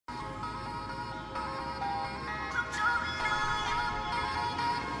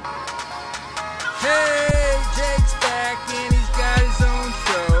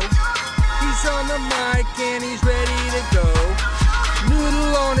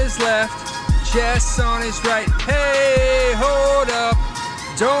his left, Jess on his right. Hey, hold up,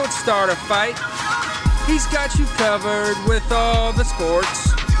 don't start a fight. He's got you covered with all the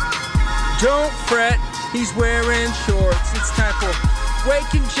sports. Don't fret, he's wearing shorts. It's time for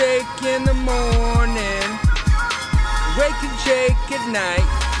Waking Jake in the morning, Waking Jake at night.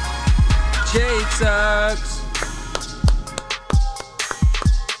 Jake sucks.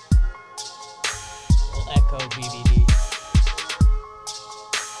 We'll echo BBD.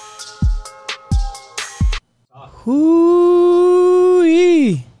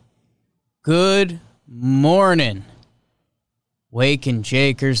 Hoo-wee. Good morning. Waking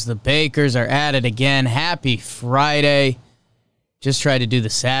Jakers, the Bakers are at it again. Happy Friday. Just tried to do the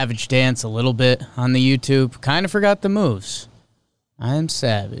savage dance a little bit on the YouTube. Kind of forgot the moves. I'm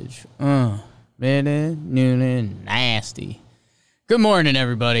savage. Nasty. Good morning,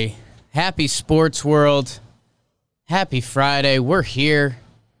 everybody. Happy sports world. Happy Friday. We're here.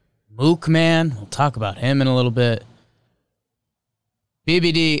 Mook, man. We'll talk about him in a little bit.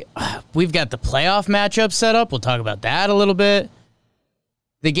 BBD, we've got the playoff matchup set up. We'll talk about that a little bit.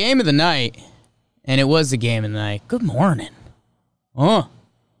 The game of the night, and it was the game of the night. Good morning.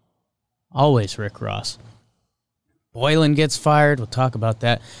 Always Rick Ross. Boylan gets fired. We'll talk about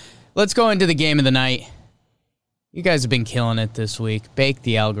that. Let's go into the game of the night. You guys have been killing it this week. Bake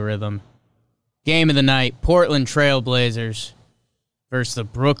the algorithm. Game of the night, Portland Trail Blazers versus the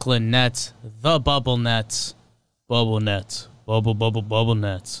Brooklyn Nets, the Bubble Nets. Bubble Nets. Bubble, bubble, bubble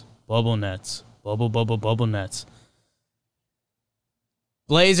Nets. Bubble Nets. Bubble, bubble, bubble Nets.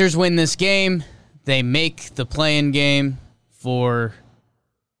 Blazers win this game. They make the play-in game for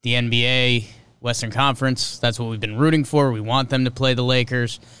the NBA Western Conference. That's what we've been rooting for. We want them to play the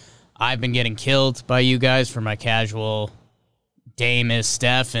Lakers. I've been getting killed by you guys for my casual Dame is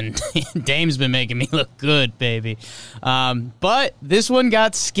Steph, and Dame's been making me look good, baby. But this one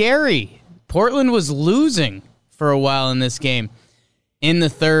got scary. Portland was losing for a while in this game. In the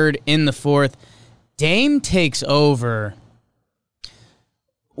third, in the fourth, Dame takes over.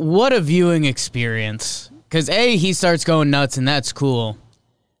 What a viewing experience. Because, A, he starts going nuts, and that's cool.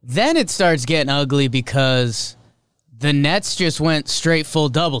 Then it starts getting ugly because the Nets just went straight full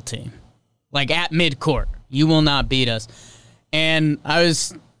double team. Like, at midcourt. You will not beat us. And I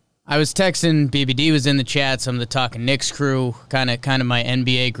was texting, BBD was in the chat, some of the Talking Knicks crew, kind of my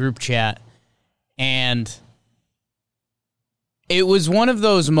NBA group chat. And it was one of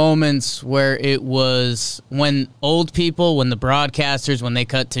those moments where it was when old people, when the broadcasters, when they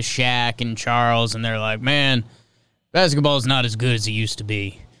cut to Shaq and Charles, and they're like, man, basketball is not as good as it used to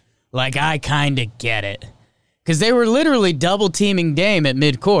be. Like, I kind of get it. Because they were literally double-teaming Dame at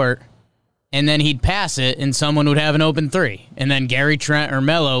midcourt, and then he'd pass it, and someone would have an open three. And then Gary Trent or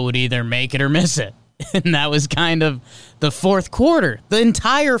Melo would either make it or miss it. And that was kind of the fourth quarter, the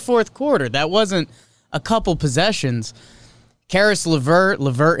entire fourth quarter. That wasn't a couple possessions. Karis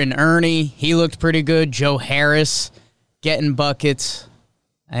LeVert and Ernie, he looked pretty good. Joe Harris getting buckets.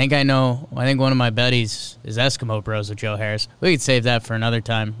 I think one of my buddies is Eskimo Bros with Joe Harris. We could save that for another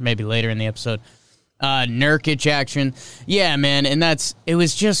time, maybe later in the episode. Nurkic action. Yeah, man, and it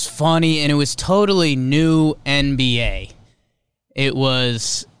was just funny, and it was totally new NBA. It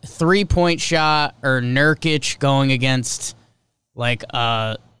was 3-point shot or Nurkic going against like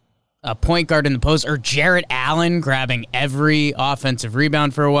a point guard in the post, or Jarrett Allen grabbing every offensive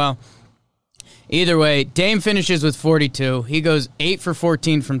rebound for a while. Either way, Dame finishes with 42. He goes 8 for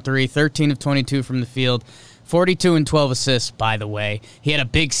 14 from 3, 13 of 22 from the field, 42 and 12 assists, by the way. He had a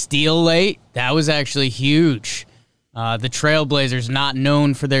big steal late. That was actually huge. The Trailblazers not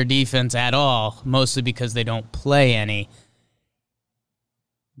known for their defense at all, mostly because they don't play any.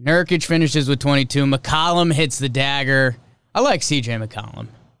 Nurkic finishes with 22. McCollum hits the dagger. I like CJ McCollum.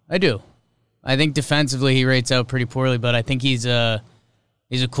 I do. I think defensively he rates out pretty poorly, but I think he's a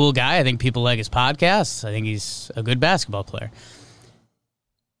cool guy. I think people like his podcasts. I think he's a good basketball player.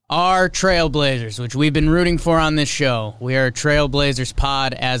 Our Trailblazers, which we've been rooting for on this show. We are a Trailblazers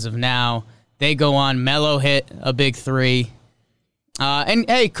pod as of now. They go on. Melo hit a big three. And,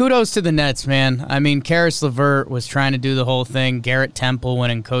 hey, kudos to the Nets, man. I mean, Karis LeVert was trying to do the whole thing. Garrett Temple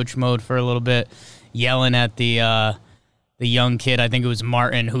went in coach mode for a little bit, yelling at the young kid. I think it was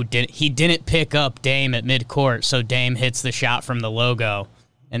Martin, who didn't pick up Dame at midcourt, so Dame hits the shot from the logo.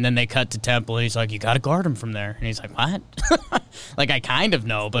 And then they cut to Temple, and he's like, you got to guard him from there. And he's like, what? Like, I kind of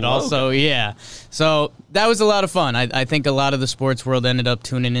know, but also, yeah. So that was a lot of fun. I think a lot of the sports world ended up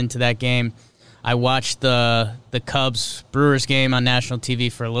tuning into that game. I watched the Cubs-Brewers game on national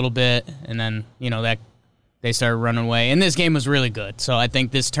TV for a little bit, and then, that they started running away. And this game was really good. So I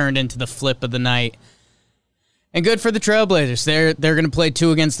think this turned into the flip of the night. And good for the Trailblazers. They're going to play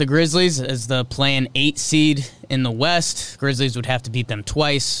 2 against the Grizzlies as the play-in 8 seed in the West. Grizzlies would have to beat them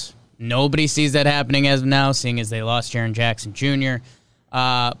twice. Nobody sees that happening as of now, seeing as they lost Jaren Jackson Jr.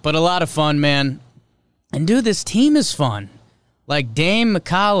 But a lot of fun, man. And, dude, this team is fun. Like Dame,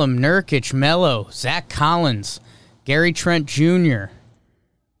 McCollum, Nurkic, Melo, Zach Collins, Gary Trent Jr.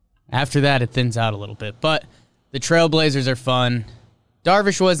 After that, it thins out a little bit. But the Trailblazers are fun.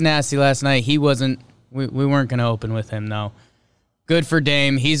 Darvish was nasty last night. He wasn't. We weren't going to open with him, though. Good for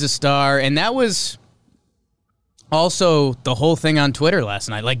Dame. He's a star. And that was also the whole thing on Twitter last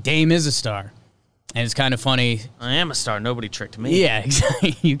night. Like, Dame is a star. And it's kind of funny. I am a star. Nobody tricked me. Yeah,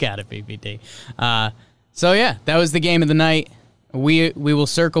 exactly. You got it, BBD. So, yeah, that was the game of the night. We will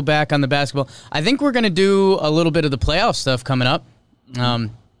circle back on the basketball. I think we're going to do a little bit of the playoff stuff coming up.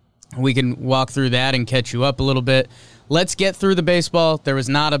 We can walk through that and catch you up a little bit. Let's get through the baseball. There was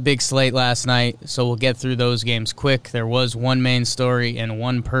not a big slate last night, so we'll get through those games quick. There was one main story and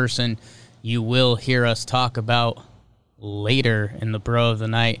one person you will hear us talk about later in the Bro of the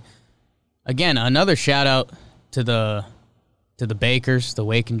Night. Again, another shout-out to the Bakers, the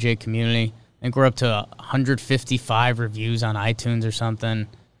Wake and Jake community. I think we're up to 155 reviews on iTunes or something.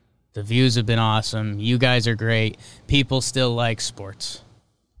 The views have been awesome. You guys are great. People still like sports.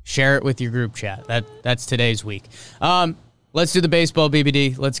 Share it with your group chat. That's today's week. Let's do the baseball,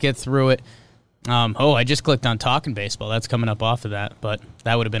 BBD. Let's get through it. I just clicked on Talking Baseball. That's coming up off of that, but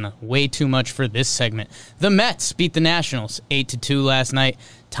that would have been way too much for this segment. The Mets beat the Nationals 8-2 last night.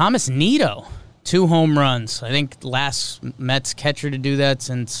 Thomas Nido, 2 home runs. I think last Mets catcher to do that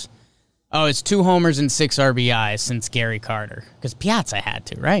since... Oh, it's 2 homers and 6 RBIs since Gary Carter. Because Piazza had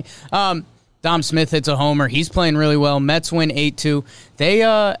to, right? Dom Smith hits a homer. He's playing really well. Mets win 8-2. They,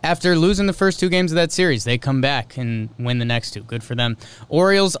 after losing the first 2 games of that series, they come back and win the next 2. Good for them.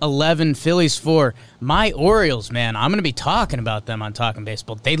 Orioles 11, Phillies 4. My Orioles, man, I'm going to be talking about them on Talking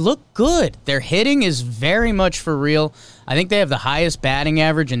Baseball. They look good. Their hitting is very much for real. I think they have the highest batting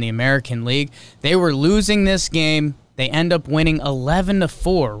average in the American League. They were losing this game. They end up winning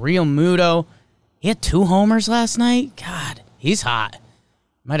 11-4. Real Muto, he had 2 homers last night. God, he's hot.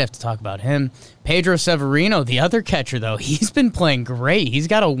 Might have to talk about him. Pedro Severino, the other catcher, though, he's been playing great. He's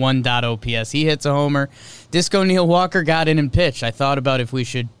got a 1.0 OPS. He hits a homer. Disco Neil Walker got in and pitched. I thought about if we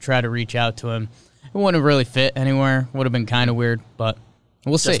should try to reach out to him. It wouldn't really fit anywhere. Would have been kind of weird, but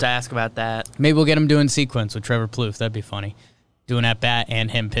we'll see. Just to ask about that. Maybe we'll get him doing sequence with Trevor Plouffe. That'd be funny. Doing at bat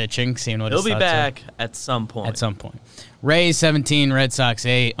and him pitching, seeing what he'll be back at some point. At some point. Rays 17, Red Sox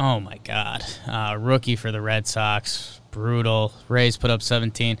 8. Oh my God, rookie for the Red Sox, brutal. Rays put up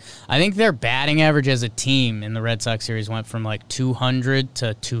 17. I think their batting average as a team in the Red Sox series went from like 200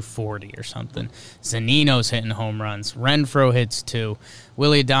 to 240 or something. Zanino's hitting home runs. Renfroe hits 2.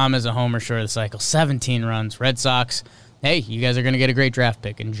 Willie Adames a homer short of the cycle. 17 runs. Red Sox. Hey, you guys are going to get a great draft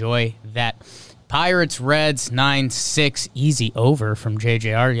pick. Enjoy that. Pirates, Reds, 9-6, easy over from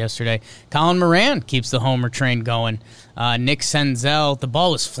JJR yesterday. Colin Moran keeps the homer train going. Nick Senzel, the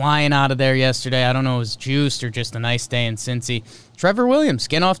ball was flying out of there yesterday. I don't know if it was juiced or just a nice day in Cincy. Trevor Williams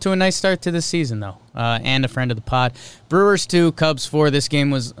getting off to a nice start to this season, though, and a friend of the pod. Brewers 2, Cubs 4. This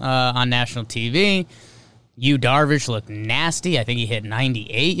game was on national TV. Yu Darvish looked nasty. I think he hit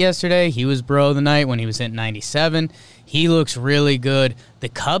 98 yesterday. He was bro of the night when he was hitting 97. He looks really good. The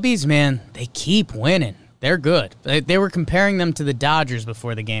Cubbies, man, they keep winning. They're good. They were comparing them to the Dodgers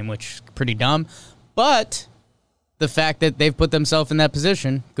before the game, which is pretty dumb. But the fact that they've put themselves in that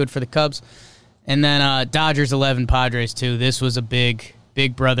position, good for the Cubs. And then Dodgers 11, Padres 2. This was a big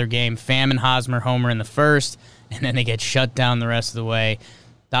brother game. Pham and Hosmer homer in the first, and then they get shut down the rest of the way.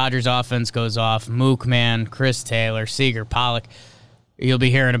 Dodgers offense goes off. Mook, man, Chris Taylor, Seager, Pollock. You'll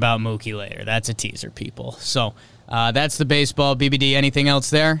be hearing about Mookie later. That's a teaser, people. So that's the baseball. BBD, anything else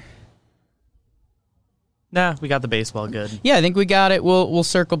there? Nah, we got the baseball good. Yeah, I think we got it. We'll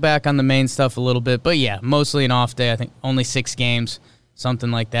circle back on the main stuff a little bit. But, yeah, mostly an off day. I think only 6 games,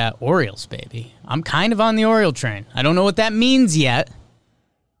 something like that. Orioles, baby. I'm kind of on the Oriole train. I don't know what that means yet,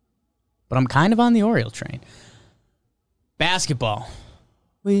 but I'm kind of on the Oriole train. Basketball.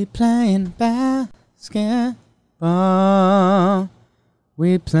 We playing basketball.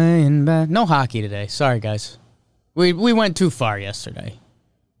 We playing No hockey today. Sorry, guys. We went too far yesterday.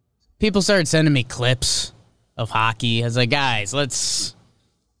 People started sending me clips of hockey. I was like, guys, let's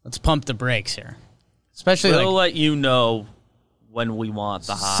pump the brakes here. Especially we'll let you know when we want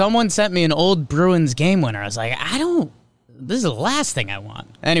the hockey. Someone sent me an old Bruins game winner. I was like, this is the last thing I want.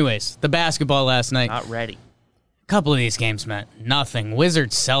 Anyways, the basketball last night. Not ready. couple of these games meant nothing.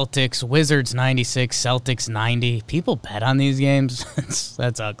 Wizards Celtics, Wizards 96, Celtics 90. People bet on these games.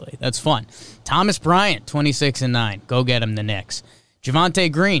 That's ugly. That's fun. Thomas Bryant, 26-9. Go get him, the Knicks.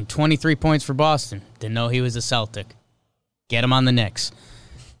 Javonte Green, 23 points for Boston. Didn't know he was a Celtic. Get him on the Knicks.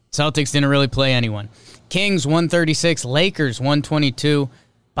 Celtics didn't really play anyone. Kings 136, Lakers 122.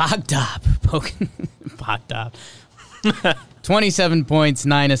 Bogdab. 27 points,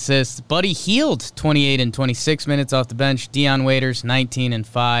 9 assists. Buddy Hield, 28 in 26 minutes off the bench. Dion Waiters, 19 and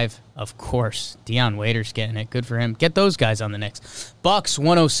 5. Of course, Dion Waiters getting it. Good for him. Get those guys on the Knicks. Bucks,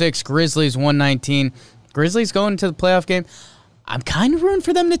 106. Grizzlies, 119. Grizzlies going into the playoff game. I'm kind of rooting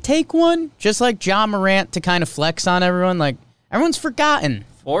for them to take one, just like Ja Morant to kind of flex on everyone. Like, everyone's forgotten.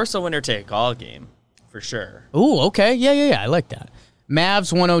 Force a winner-take-all game, for sure. Ooh, okay. Yeah. I like that.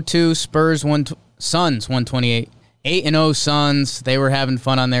 Mavs, 102. Spurs, Suns, 128. 8-0 Suns. They were having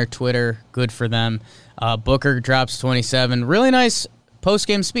fun on their Twitter. Good for them. Booker drops 27. Really nice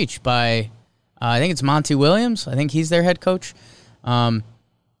post-game speech by, I think it's Monty Williams. I think he's their head coach. But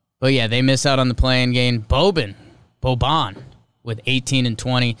yeah, they miss out on the play-in game. Boban with 18 and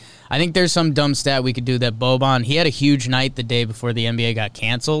 20. I think there's some dumb stat we could do that Boban, he had a huge night the day before the NBA got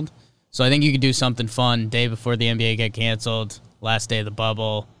canceled. So I think you could do something fun day before the NBA got canceled, last day of the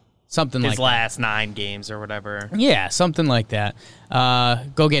bubble. Something like that. His last 9 games or whatever. Yeah, something like that.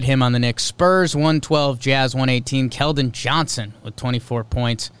 Go get him on the Knicks. Spurs 112, Jazz 118. Keldon Johnson with 24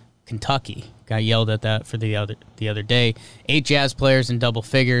 points. Kentucky got yelled at that for the other day. 8 Jazz players in double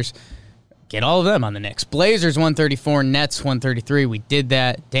figures. Get all of them on the Knicks. Blazers 134, Nets 133. We did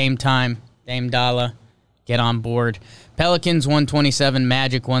that. Dame time. Dame Dalla. Get on board. Pelicans 127,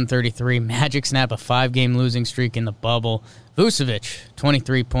 Magic 133. Magic snap a 5-game losing streak in the bubble. Vucevic,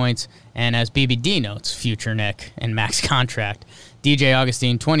 23 points, and as BBD notes, future Nick and max contract. DJ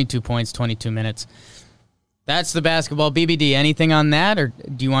Augustine, 22 points, 22 minutes. That's the basketball. BBD, anything on that, or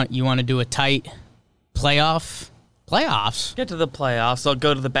do you want to do a tight playoffs? Get to the playoffs. I'll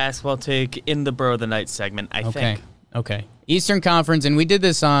go to the basketball take in the Bro of the Night segment, I think. Okay. Eastern Conference, and we did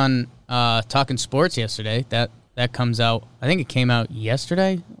this on Talking Sports yesterday. That comes out, I think it came out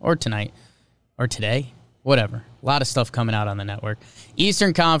yesterday or tonight or today. Whatever. A lot of stuff coming out on the network.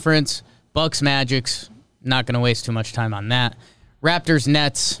 Eastern Conference, Bucks, Magics. Not going to waste too much time on that. Raptors,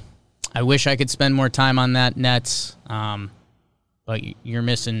 Nets. I wish I could spend more time on that, Nets. But you're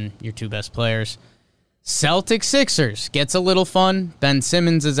missing your 2 best players. Celtics, Sixers. Gets a little fun. Ben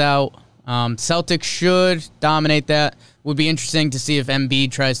Simmons is out. Celtics should dominate that. Would be interesting to see if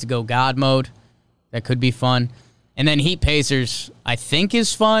Embiid tries to go God mode. That could be fun. And then Heat Pacers, I think,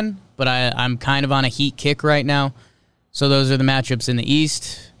 is fun, but I'm kind of on a Heat kick right now. So those are the matchups in the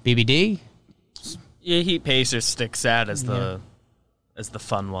East. BBD? Yeah, Heat Pacers sticks out as the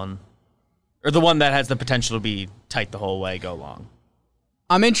fun one. Or the one that has the potential to be tight the whole way, go long.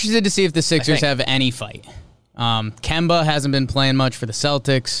 I'm interested to see if the Sixers have any fight. Kemba hasn't been playing much for the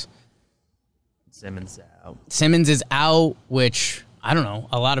Celtics. Simmons is out, which, I don't know,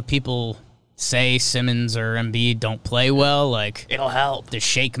 a lot of people say Simmons or Embiid don't play well. Like, it'll help. Does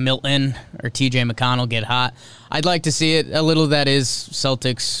Shake Milton or TJ McConnell get hot? I'd like to see it. A little of that is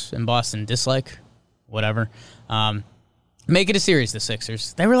Celtics and Boston dislike. Whatever. Make it a series, the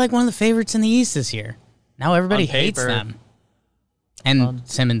Sixers. They were like one of the favorites in the East this year. Now everybody hates them. And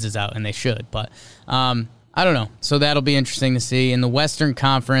Simmons is out, and they should. But I don't know. So that'll be interesting to see. In the Western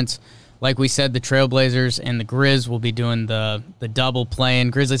Conference, like we said, the Trailblazers and the Grizz will be doing the double play-in.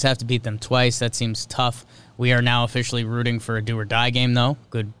 Grizzlies have to beat them twice. That seems tough. We are now officially rooting for a do-or-die game, though.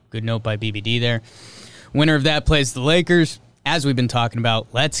 Good note by BBD there. Winner of that plays the Lakers. As we've been talking about,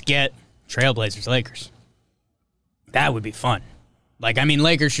 let's get Trailblazers-Lakers. That would be fun.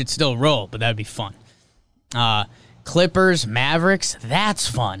 Lakers should still roll, but that would be fun. Clippers-Mavericks, that's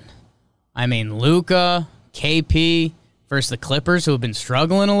fun. Luka, KP versus the Clippers, who have been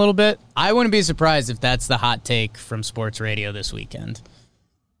struggling a little bit. I wouldn't be surprised if that's the hot take from sports radio this weekend.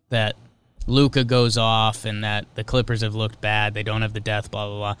 That Luka goes off and that the Clippers have looked bad. They don't have the depth, blah,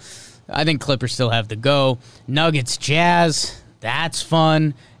 blah, blah. I think Clippers still have the go. Nuggets, Jazz, that's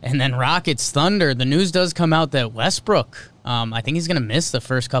fun. And then Rockets, Thunder. The news does come out that Westbrook, I think he's going to miss the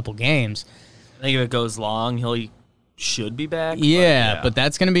first couple games. I think if it goes long, he should be back. But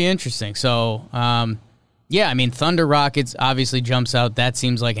that's going to be interesting. So, Thunder Rockets obviously jumps out. That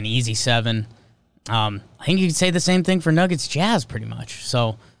seems like an easy 7. I think you could say the same thing for Nuggets Jazz pretty much.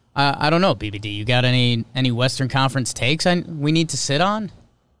 So I don't know, BBD. You got any Western Conference takes we need to sit on?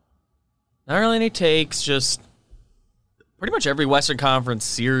 Not really any takes, just pretty much every Western Conference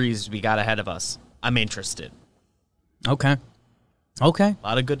series we got ahead of us. I'm interested. Okay. Okay. A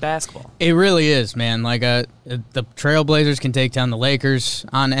lot of good basketball. It really is, man. Like the Trailblazers can take down the Lakers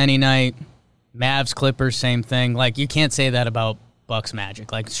on any night. Mavs, Clippers, same thing. Like, you can't say that about Bucks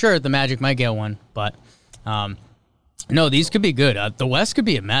Magic. Like, sure, the Magic might get one, but no, these could be good. The West could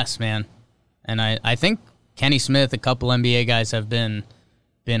be a mess, man. And I think Kenny Smith, a couple NBA guys have been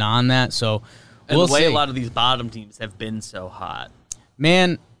on that, so we'll the way see. a lot of these bottom teams have been so hot.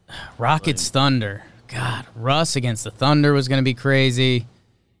 Man, Rockets, Thunder. God, Russ against the Thunder was going to be crazy.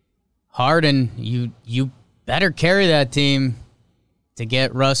 Harden, you better carry that team to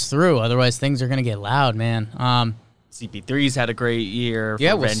get Russ through. Otherwise, things are going to get loud, man. CP3's had a great year.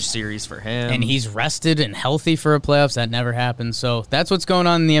 Revenge series for him. And he's rested and healthy for a playoffs. That never happened. So that's what's going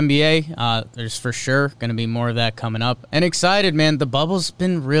on in the NBA. There's for sure going to be more of that coming up. And excited, man. The bubble's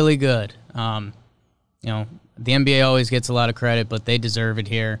been really good. The NBA always gets a lot of credit, but they deserve it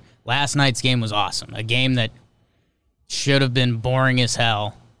here. Last night's game was awesome. A game that should have been boring as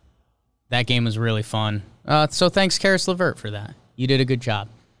hell. That game was really fun. So thanks, Karis LeVert, for that. You did a good job.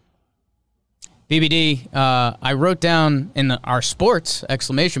 BBD, I wrote down in our sports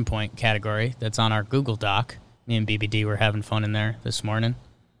exclamation point category that's on our Google Doc. Me and BBD were having fun in there this morning.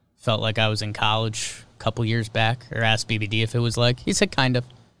 Felt like I was in college a couple years back, or asked BBD if it was like. He said kind of.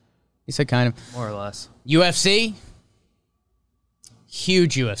 More or less. UFC.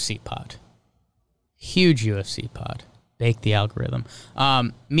 Huge UFC pod. Bake the algorithm.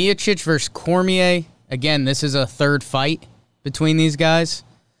 Miocic versus Cormier. Again, this is a third fight between these guys.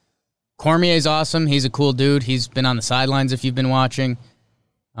 Cormier's awesome. He's a cool dude. He's been on the sidelines if you've been watching.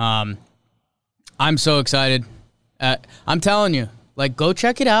 I'm so excited. I'm telling you, like, go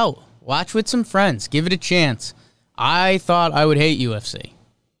check it out. Watch with some friends. Give it a chance. I thought I would hate UFC.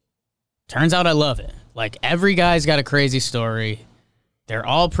 Turns out I love it. Like, every guy's got a crazy story. They're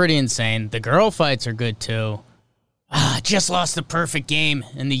all pretty insane. The girl fights are good, too. Just lost the perfect game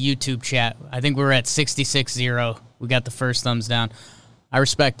in the YouTube chat. I think we're at 66-0. We got the first thumbs down. I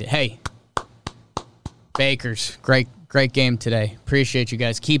respect it. Hey, Bakers, great game today. Appreciate you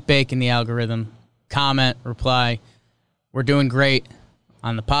guys. Keep baking the algorithm. Comment, reply. We're doing great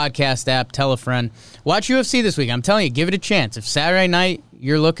on the podcast app. Tell a friend. Watch UFC this week. I'm telling you, give it a chance. If Saturday night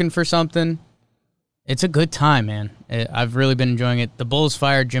you're looking for something, it's a good time, man. I've really been enjoying it. The Bulls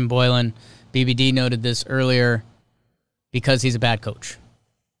fired Jim Boylan. BBD noted this earlier because he's a bad coach.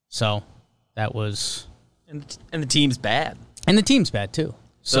 So that was... And the team's bad. And the team's bad, too.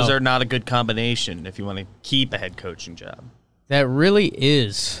 Those are not a good combination if you want to keep a head coaching job. That really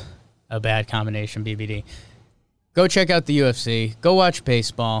is a bad combination, BBD. Go check out the UFC. Go watch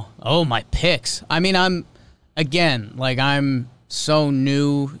baseball. Oh, my picks. I mean, I'm so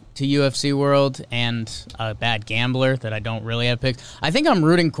new to UFC world and a bad gambler that I don't really have picks. I think I'm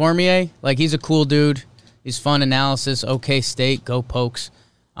rooting Cormier. Like, he's a cool dude. He's fun analysis. Okay, State. Go Pokes.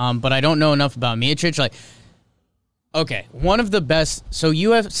 But I don't know enough about Miocic. Like, okay, one of the best. So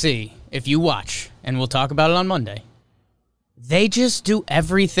UFC, if you watch, and we'll talk about it on Monday, they just do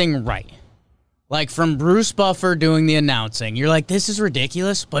everything right. Like, from Bruce Buffer doing the announcing, you're like, this is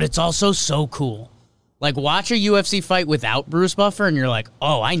ridiculous, but it's also so cool. Like, watch a UFC fight without Bruce Buffer, and you're like,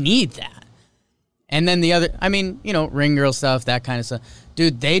 oh, I need that. And then the other, I mean, ring girl stuff, that kind of stuff.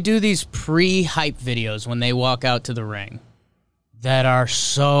 Dude, they do these pre-hype videos when they walk out to the ring that are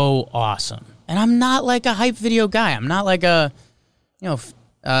so awesome. And I'm not like a hype video guy. I'm not like a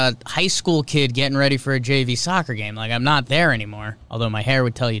high school kid getting ready for a JV soccer game. Like, I'm not there anymore, although my hair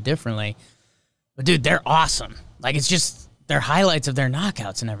would tell you differently. But, dude, they're awesome. Like, it's just, they're highlights of their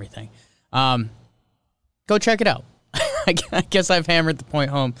knockouts and everything. Go check it out. I guess I've hammered the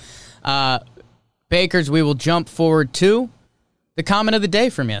point home. Bakers, we will jump forward to the comment of the day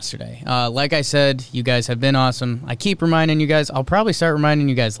from yesterday. Like I said, you guys have been awesome. I keep reminding you guys. I'll probably start reminding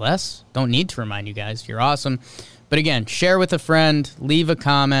you guys less. Don't need to remind you guys. You're awesome. But again, share with a friend. Leave a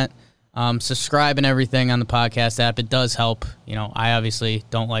comment. Subscribe and everything on the podcast app. It does help. I obviously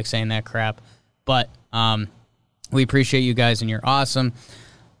don't like saying that crap. But we appreciate you guys, and you're awesome.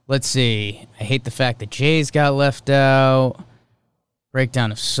 Let's see. I hate the fact that Jays got left out.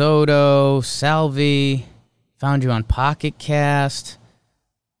 Breakdown of Soto. Salvi. Found you on Pocket Cast.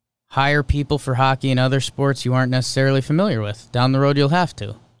 Hire people for hockey and other sports you aren't necessarily familiar with. Down the road, you'll have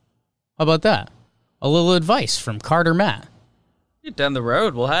to. How about that? A little advice from Carter Matt. Down the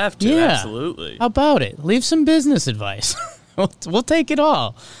road, we'll have to. Yeah. Absolutely. How about it? Leave some business advice. We'll take it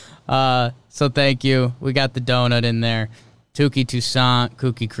all. So thank you. We got the donut in there. Tukey Toussaint,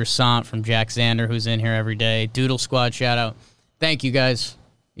 Kookie Croissant from Jack Xander, who's in here every day. Doodle Squad shout out. Thank you guys.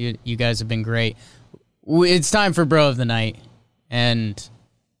 You guys have been great. It's time for Bro of the Night, and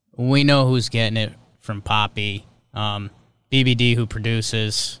we know who's getting it from Poppy. BBD, who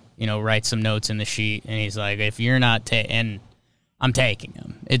produces, writes some notes in the sheet, and he's like, if you're not and I'm taking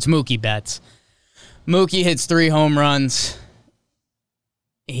him. It's Mookie Betts. Mookie hits 3 home runs.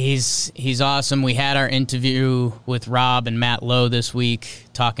 He's awesome. We had our interview with Rob and Matt Lowe this week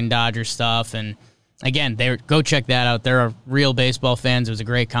talking Dodger stuff, and again, go check that out. They're real baseball fans. It was a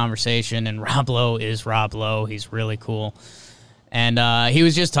great conversation, and Rob Lowe is Rob Lowe. He's really cool. And he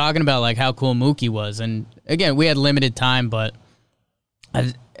was just talking about like how cool Mookie was. And again, we had limited time, but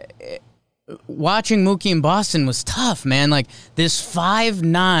watching Mookie in Boston was tough, man. Like this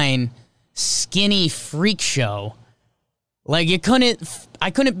 5'9" skinny freak show. Like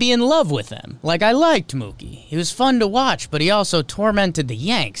I couldn't be in love with him. Like I liked Mookie. He was fun to watch, but he also tormented the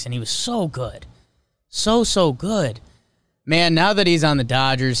Yanks, and he was so good. So good. Man, now that he's on the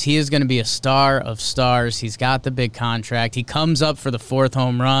Dodgers, he is going to be a star of stars. He's got the big contract. He comes up for the 4th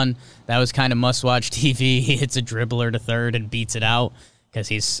home run. That was kind of must-watch TV. He hits a dribbler to third and beats it out because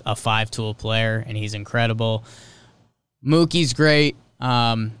he's a 5-tool player, and he's incredible. Mookie's great.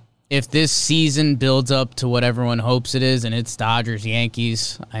 If this season builds up to what everyone hopes it is, and it's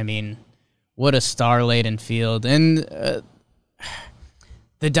Dodgers-Yankees, I mean, what a star-laden field. And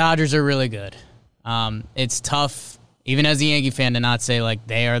the Dodgers are really good. It's tough, even as a Yankee fan, to not say, like,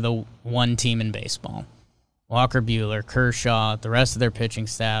 they are the one team in baseball. Walker Buehler, Kershaw, the rest of their pitching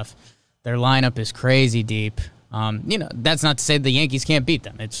staff, their lineup is crazy deep. That's not to say the Yankees can't beat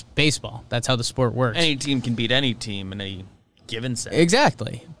them. It's baseball. That's how the sport works. Any team can beat any team in a given set.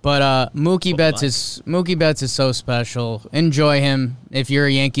 Exactly. But Mookie Betts is so special. Enjoy him. If you're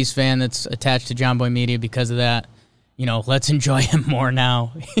a Yankees fan that's attached to John Boy Media because of that, let's enjoy him more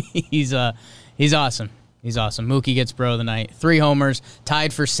now. He's awesome. He's awesome. Mookie gets bro of the night. 3 homers,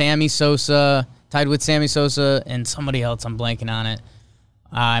 tied with Sammy Sosa, and somebody else. I'm blanking on it.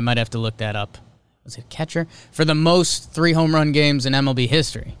 I might have to look that up. Was it catcher? For the most 3 home run games in MLB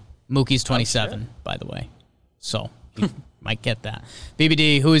history. Mookie's 27, by the way. So, you might get that.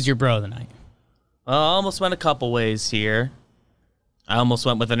 BBD, who is your bro of the night? I almost went a couple ways here. I almost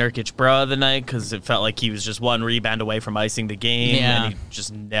went with a Nurkic bro of the night because it felt like he was just one rebound away from icing the game, and he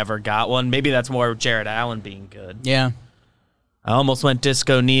just never got one. Maybe that's more Jared Allen being good. Yeah. I almost went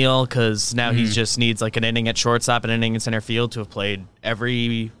Disco Neal because now he just needs like an inning at shortstop, an inning in center field to have played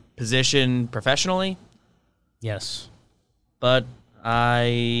every position professionally. Yes. But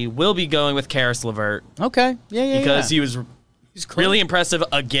I will be going with Karis LeVert. Okay. Yeah. Because he's really impressive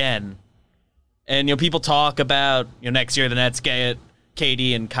again. And, people talk about, next year the Nets get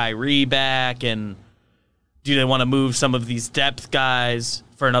KD and Kyrie back, and do they want to move some of these depth guys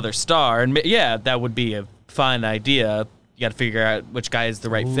for another star? And, yeah, that would be a fine idea. You got to figure out which guy is the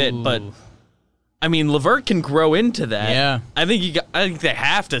right fit. But, I mean, LeVert can grow into that. Yeah. I think they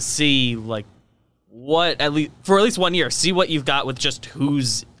have to see, like, for at least 1 year, see what you've got with just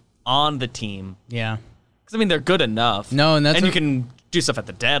who's on the team. Yeah. Because, they're good enough. No, and you can do stuff at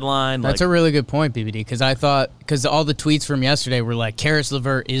the deadline. That's a really good point, BBD, because all the tweets from yesterday were like, Karis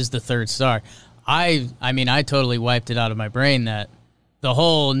LeVert is the 3rd star. I totally wiped it out of my brain that the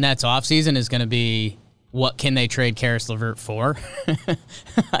whole Nets offseason is going to be, what can they trade Karis LeVert for?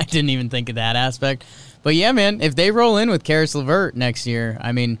 I didn't even think of that aspect. But yeah, man, if they roll in with Karis LeVert next year,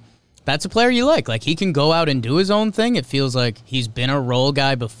 that's a player you like. Like, he can go out and do his own thing. It feels like he's been a role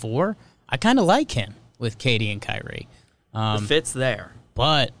guy before. I kind of like him with KD and Kyrie. The fit's there.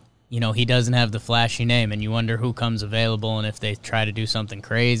 But, he doesn't have the flashy name, and you wonder who comes available and if they try to do something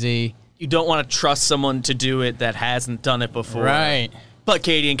crazy. You don't want to trust someone to do it that hasn't done it before. Right. But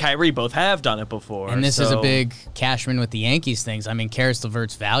KD and Kyrie both have done it before. And this is a big Cashman with the Yankees things. Karis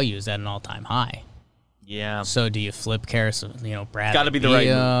LeVert's value is at an all-time high. Yeah. So do you flip Karis, Brad? Got to be the right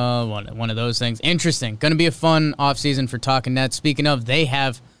move. One of those things. Interesting. Going to be a fun offseason for Talking Nets. Speaking of, they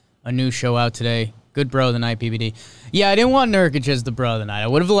have a new show out today. Good bro of the night, BBD. Yeah, I didn't want Nurkic as the bro of the night. I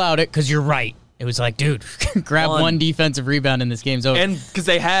would have allowed it because you're right. It was like, dude, grab one defensive rebound and this game's over. And because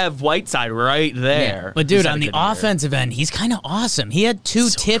they have Whiteside right there. Yeah. But, dude, on the offensive end, he's kind of awesome. He had 2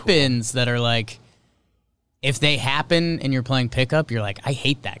 tip-ins that are like, if they happen and you're playing pickup, you're like, I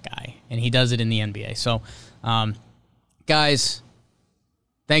hate that guy. And he does it in the NBA. So, guys,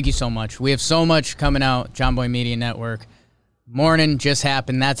 thank you so much. We have so much coming out, John Boy Media Network. Morning just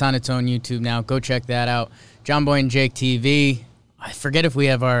happened. That's on its own YouTube now. Go check that out. John Boy and Jake TV. I forget if we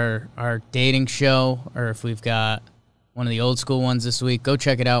have our dating show or if we've got one of the old school ones this week. Go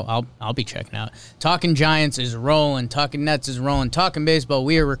check it out. I'll be checking out. Talking Giants is rolling. Talking Nets is rolling. Talking Baseball,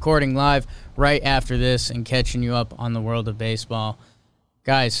 we are recording live right after this and catching you up on the world of baseball.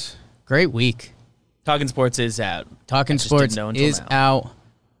 Guys, great week. Talking Sports is out. Talking Sports is out.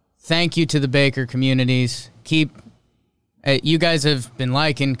 Thank you to the Baker communities. Keep You guys have been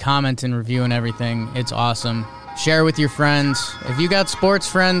liking, commenting, reviewing everything. It's awesome. Share with your friends. If you got sports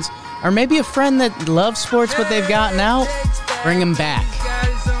friends, or maybe a friend that loves sports but they've gotten out, bring them back.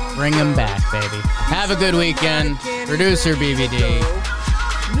 Bring them back, baby. Have a good weekend. Producer BBD.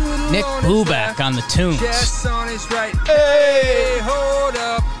 Nick Booback on the tunes. Chest on his right. Hey, hold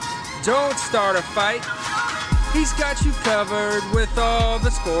up. Don't start a fight. He's got you covered with all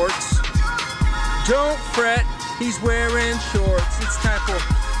the sports. Don't fret. He's wearing shorts. It's time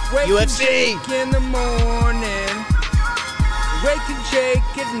for Wake and Jake in the morning. Wake and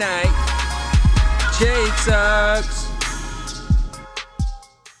Jake at night. Jake sucks.